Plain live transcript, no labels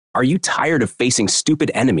Are you tired of facing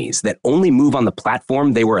stupid enemies that only move on the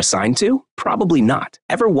platform they were assigned to? Probably not.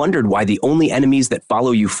 Ever wondered why the only enemies that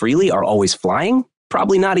follow you freely are always flying?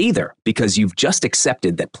 Probably not either, because you've just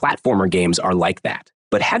accepted that platformer games are like that.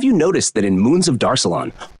 But have you noticed that in Moons of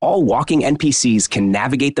Darsalon, all walking NPCs can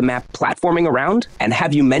navigate the map platforming around? And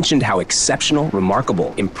have you mentioned how exceptional,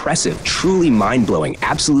 remarkable, impressive, truly mind-blowing,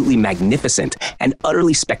 absolutely magnificent, and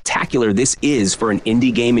utterly spectacular this is for an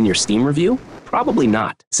indie game in your Steam review? Probably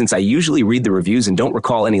not, since I usually read the reviews and don't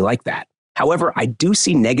recall any like that. However, I do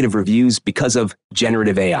see negative reviews because of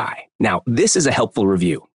generative AI. Now, this is a helpful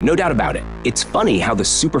review, no doubt about it. It's funny how the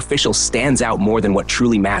superficial stands out more than what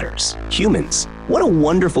truly matters. Humans. What a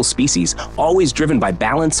wonderful species, always driven by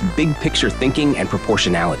balance, big picture thinking, and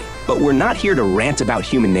proportionality. But we're not here to rant about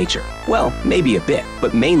human nature. Well, maybe a bit,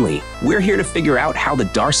 but mainly, we're here to figure out how the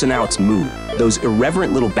Darsanauts move. Those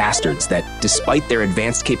irreverent little bastards that, despite their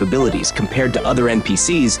advanced capabilities compared to other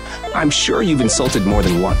NPCs, I'm sure you've insulted more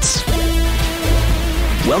than once.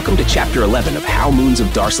 Welcome to Chapter 11 of How Moons of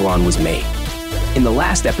Darsalon was made. In the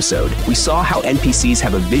last episode, we saw how NPCs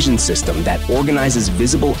have a vision system that organizes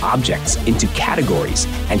visible objects into categories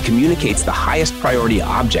and communicates the highest priority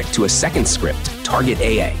object to a second script, target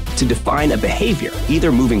AA, to define a behavior,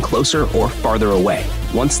 either moving closer or farther away.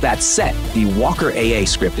 Once that's set, the Walker AA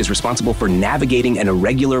script is responsible for navigating an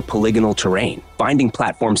irregular polygonal terrain, finding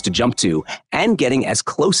platforms to jump to, and getting as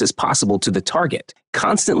close as possible to the target,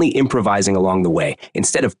 constantly improvising along the way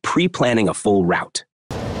instead of pre-planning a full route.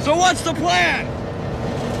 So what's the plan?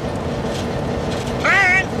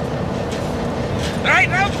 Plan? There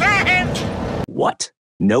ain't no plan! What?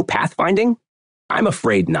 No pathfinding? I'm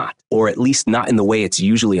afraid not, or at least not in the way it's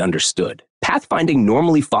usually understood. Pathfinding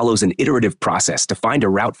normally follows an iterative process to find a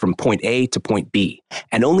route from point A to point B,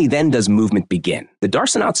 and only then does movement begin. The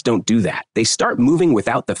Darsanauts don't do that. They start moving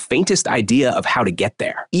without the faintest idea of how to get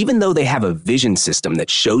there. Even though they have a vision system that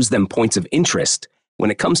shows them points of interest, when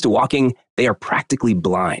it comes to walking, they are practically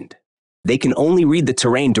blind. They can only read the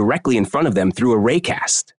terrain directly in front of them through a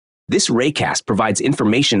raycast. This raycast provides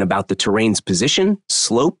information about the terrain's position,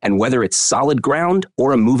 slope, and whether it's solid ground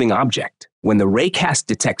or a moving object. When the raycast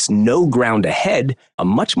detects no ground ahead, a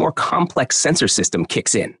much more complex sensor system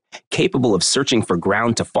kicks in, capable of searching for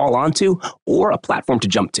ground to fall onto or a platform to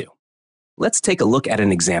jump to. Let's take a look at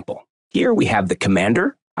an example. Here we have the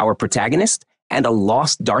commander, our protagonist, and a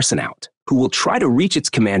lost Darsanaut, who will try to reach its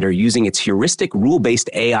commander using its heuristic rule-based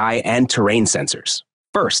AI and terrain sensors.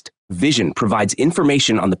 First, vision provides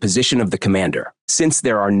information on the position of the commander. Since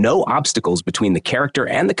there are no obstacles between the character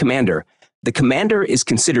and the commander is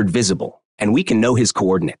considered visible, and we can know his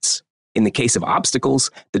coordinates. In the case of obstacles,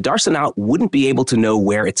 the Darsanaut wouldn't be able to know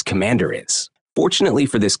where its commander is. Fortunately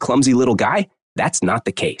for this clumsy little guy, that's not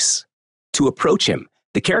the case. To approach him,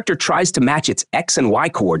 the character tries to match its X and Y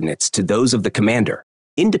coordinates to those of the commander,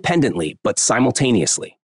 independently but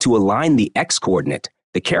simultaneously. To align the X coordinate,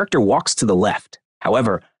 the character walks to the left.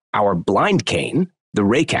 However, our blind cane, the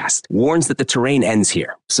raycast, warns that the terrain ends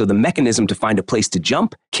here, so the mechanism to find a place to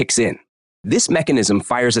jump kicks in. This mechanism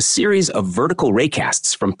fires a series of vertical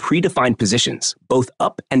raycasts from predefined positions, both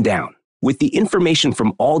up and down. With the information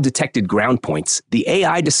from all detected ground points, the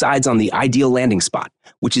AI decides on the ideal landing spot,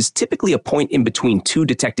 which is typically a point in between two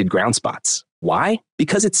detected ground spots. Why?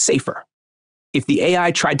 Because it's safer. If the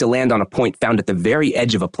AI tried to land on a point found at the very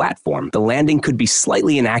edge of a platform, the landing could be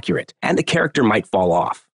slightly inaccurate, and the character might fall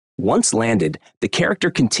off. Once landed, the character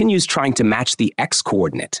continues trying to match the X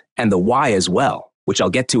coordinate, and the Y as well, which I'll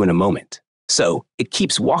get to in a moment. So, it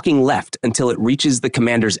keeps walking left until it reaches the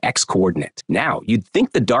commander's X coordinate. Now, you'd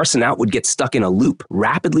think the Darsanaut would get stuck in a loop,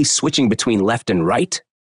 rapidly switching between left and right.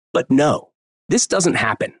 But no, this doesn't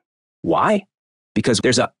happen. Why? Because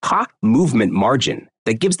there's a movement margin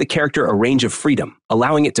that gives the character a range of freedom,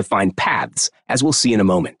 allowing it to find paths, as we'll see in a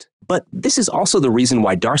moment. But this is also the reason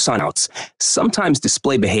why Darsanauts sometimes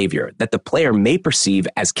display behavior that the player may perceive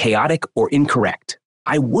as chaotic or incorrect.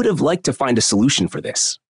 I would have liked to find a solution for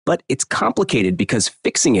this, but it's complicated because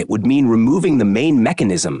fixing it would mean removing the main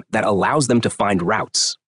mechanism that allows them to find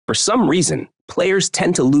routes. For some reason, players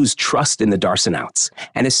tend to lose trust in the Darsanauts,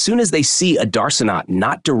 and as soon as they see a Darsanaut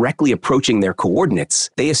not directly approaching their coordinates,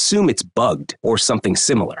 they assume it's bugged or something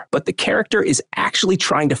similar. But the character is actually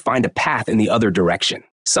trying to find a path in the other direction.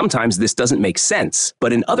 Sometimes this doesn't make sense,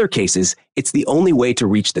 but in other cases, it's the only way to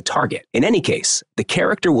reach the target. In any case, the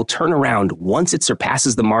character will turn around once it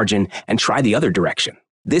surpasses the margin and try the other direction.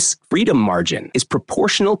 This freedom margin is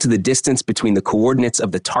proportional to the distance between the coordinates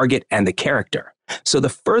of the target and the character. So the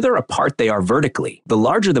further apart they are vertically, the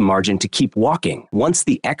larger the margin to keep walking once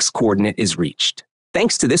the X coordinate is reached.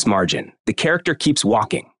 Thanks to this margin, the character keeps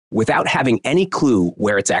walking. without having any clue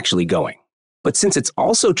where it's actually going. But since it's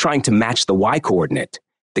also trying to match the Y coordinate,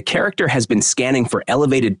 the character has been scanning for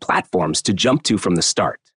elevated platforms to jump to from the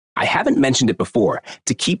start. I haven't mentioned it before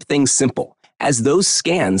to keep things simple, as those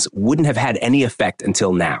scans wouldn't have had any effect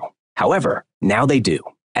until now. However, now they do.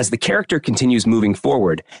 As the character continues moving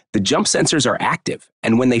forward, the jump sensors are active,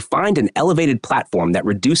 and when they find an elevated platform that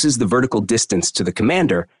reduces the vertical distance to the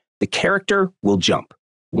commander, the character will jump.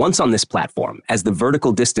 Once on this platform, as the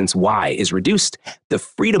vertical distance y is reduced, the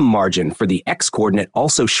freedom margin for the x coordinate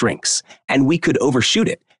also shrinks, and we could overshoot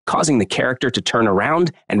it, causing the character to turn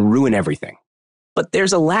around and ruin everything. But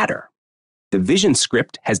there's a ladder. The vision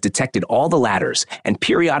script has detected all the ladders and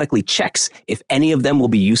periodically checks if any of them will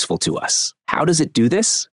be useful to us. How does it do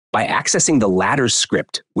this? By accessing the ladders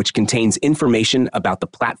script, which contains information about the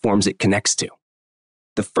platforms it connects to.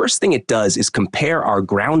 The first thing it does is compare our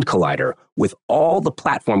ground collider with all the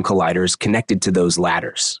platform colliders connected to those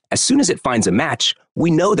ladders. As soon as it finds a match,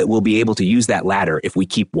 we know that we'll be able to use that ladder if we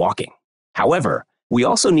keep walking. However, we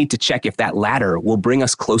also need to check if that ladder will bring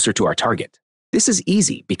us closer to our target. This is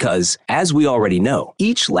easy because, as we already know,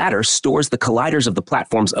 each ladder stores the colliders of the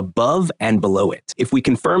platforms above and below it. If we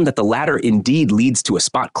confirm that the ladder indeed leads to a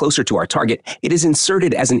spot closer to our target, it is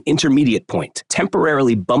inserted as an intermediate point,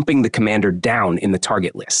 temporarily bumping the commander down in the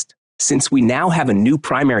target list. Since we now have a new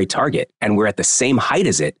primary target and we're at the same height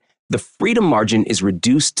as it, the freedom margin is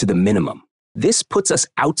reduced to the minimum. This puts us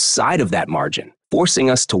outside of that margin, forcing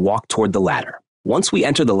us to walk toward the ladder. Once we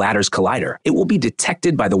enter the ladder's collider, it will be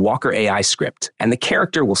detected by the Walker AI script, and the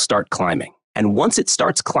character will start climbing. And once it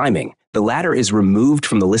starts climbing, the ladder is removed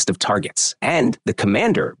from the list of targets, and the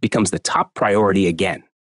commander becomes the top priority again.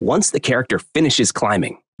 Once the character finishes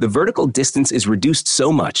climbing, the vertical distance is reduced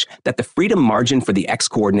so much that the freedom margin for the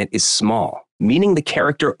x-coordinate is small, meaning the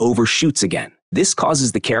character overshoots again. This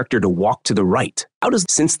causes the character to walk to the right.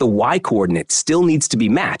 Since the y-coordinate still needs to be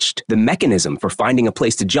matched, the mechanism for finding a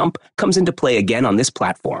place to jump comes into play again on this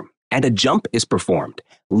platform, and a jump is performed,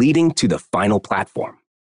 leading to the final platform.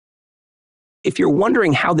 If you're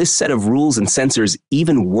wondering how this set of rules and sensors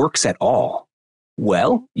even works at all,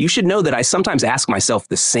 well, you should know that I sometimes ask myself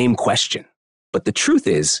the same question. But the truth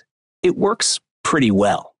is, it works pretty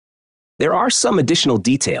well. There are some additional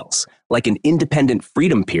details, like an independent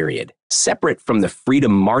freedom period, separate from the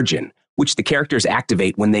freedom margin, which the characters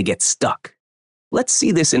activate when they get stuck. Let's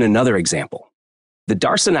see this in another example. The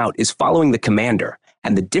Darsanaut is following the commander,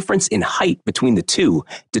 and the difference in height between the two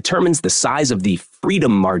determines the size of the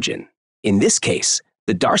freedom margin. In this case,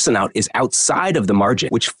 the Darsanaut is outside of the margin,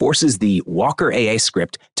 which forces the Walker AA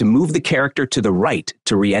script to move the character to the right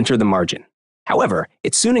to re-enter the margin. However,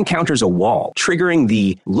 it soon encounters a wall, triggering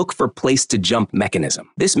the look for place to jump mechanism.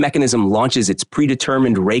 This mechanism launches its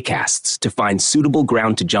predetermined raycasts to find suitable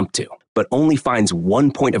ground to jump to, but only finds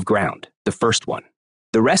one point of ground, the first one.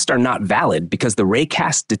 The rest are not valid because the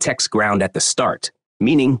raycast detects ground at the start,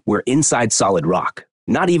 meaning we're inside solid rock.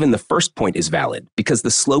 Not even the first point is valid because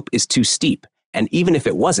the slope is too steep, and even if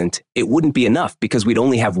it wasn't, it wouldn't be enough because we'd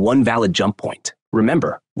only have one valid jump point.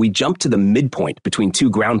 Remember, we jump to the midpoint between two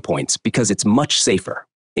ground points because it's much safer.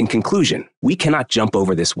 In conclusion, we cannot jump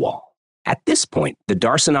over this wall. At this point, the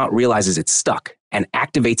Darsanaut realizes it's stuck and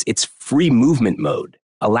activates its free movement mode,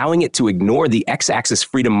 allowing it to ignore the x-axis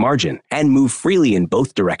freedom margin and move freely in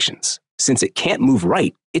both directions. Since it can't move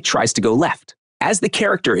right, it tries to go left. As the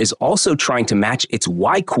character is also trying to match its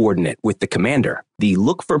y-coordinate with the commander, the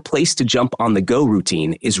look for place to jump on the go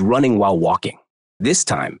routine is running while walking. This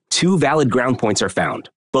time, two valid ground points are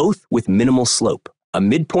found, both with minimal slope. A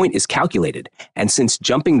midpoint is calculated, and since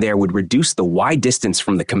jumping there would reduce the y distance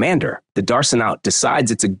from the commander, the Darsanaut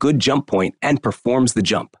decides it's a good jump point and performs the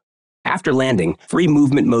jump. After landing, free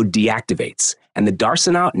movement mode deactivates, and the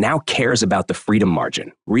Darsanaut now cares about the freedom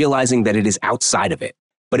margin, realizing that it is outside of it.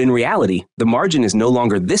 But in reality, the margin is no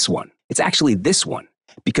longer this one, it's actually this one,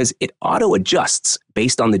 because it auto-adjusts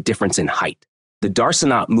based on the difference in height. The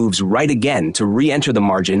Darsanaut moves right again to re-enter the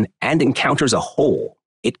margin and encounters a hole.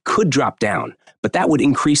 It could drop down, but that would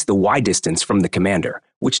increase the y distance from the commander,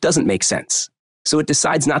 which doesn't make sense. So it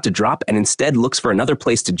decides not to drop and instead looks for another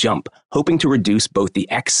place to jump, hoping to reduce both the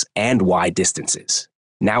x and y distances.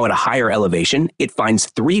 Now at a higher elevation, it finds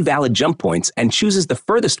 3 valid jump points and chooses the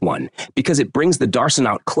furthest one because it brings the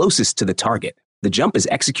Darsanaut closest to the target. The jump is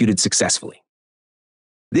executed successfully.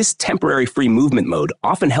 This temporary free movement mode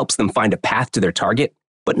often helps them find a path to their target,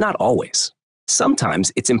 but not always.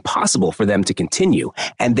 Sometimes it's impossible for them to continue,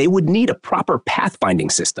 and they would need a proper pathfinding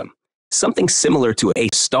system, something similar to a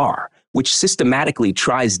star, which systematically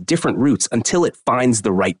tries different routes until it finds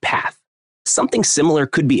the right path. Something similar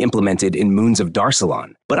could be implemented in Moons of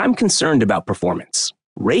Darsalon, but I'm concerned about performance.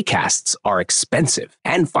 Raycasts are expensive,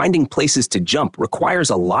 and finding places to jump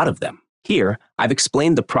requires a lot of them. Here, I've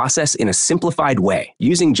explained the process in a simplified way,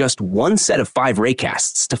 using just one set of 5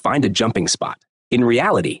 raycasts to find a jumping spot. In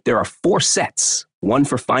reality, there are 4 sets, one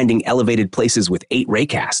for finding elevated places with 8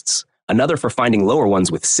 raycasts, another for finding lower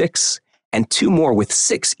ones with 6, and 2 more with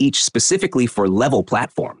 6 each specifically for level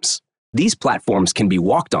platforms. These platforms can be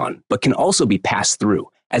walked on, but can also be passed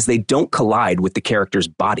through, as they don't collide with the character's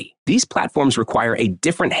body. These platforms require a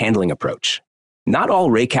different handling approach. Not all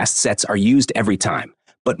raycast sets are used every time,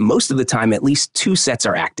 but most of the time at least 2 sets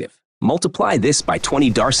are active. Multiply this by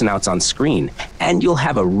 20 Darsanauts on screen, and you'll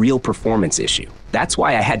have a real performance issue. That's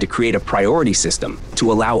why I had to create a priority system to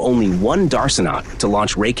allow only 1 Darsanaut to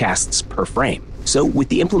launch raycasts per frame. So with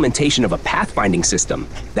the implementation of a pathfinding system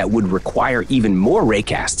that would require even more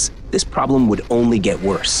raycasts, this problem would only get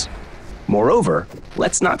worse. Moreover,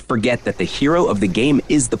 let's not forget that the hero of the game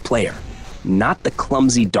is the player, not the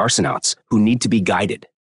clumsy Darsanauts who need to be guided.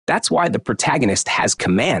 That's why the protagonist has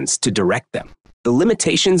commands to direct them. The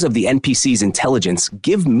limitations of the NPC's intelligence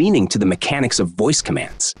give meaning to the mechanics of voice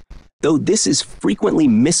commands, though this is frequently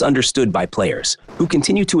misunderstood by players who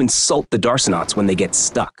continue to insult the Darsanauts when they get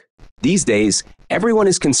stuck. These days, everyone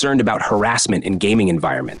is concerned about harassment in gaming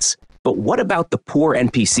environments, but what about the poor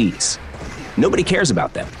NPCs? Nobody cares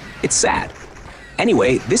about them. It's sad.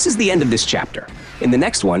 Anyway, this is the end of this chapter. In the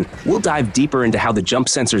next one, we'll dive deeper into how the jump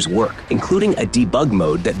sensors work, including a debug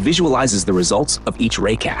mode that visualizes the results of each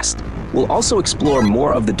raycast. We'll also explore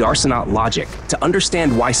more of the Darsanaut logic to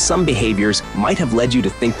understand why some behaviors might have led you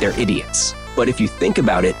to think they're idiots. But if you think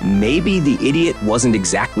about it, maybe the idiot wasn't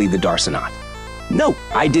exactly the Darsanaut. No,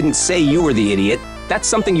 I didn't say you were the idiot. That's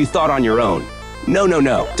something you thought on your own. No,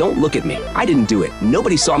 don't look at me. I didn't do it.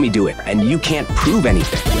 Nobody saw me do it, and you can't prove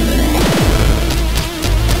anything.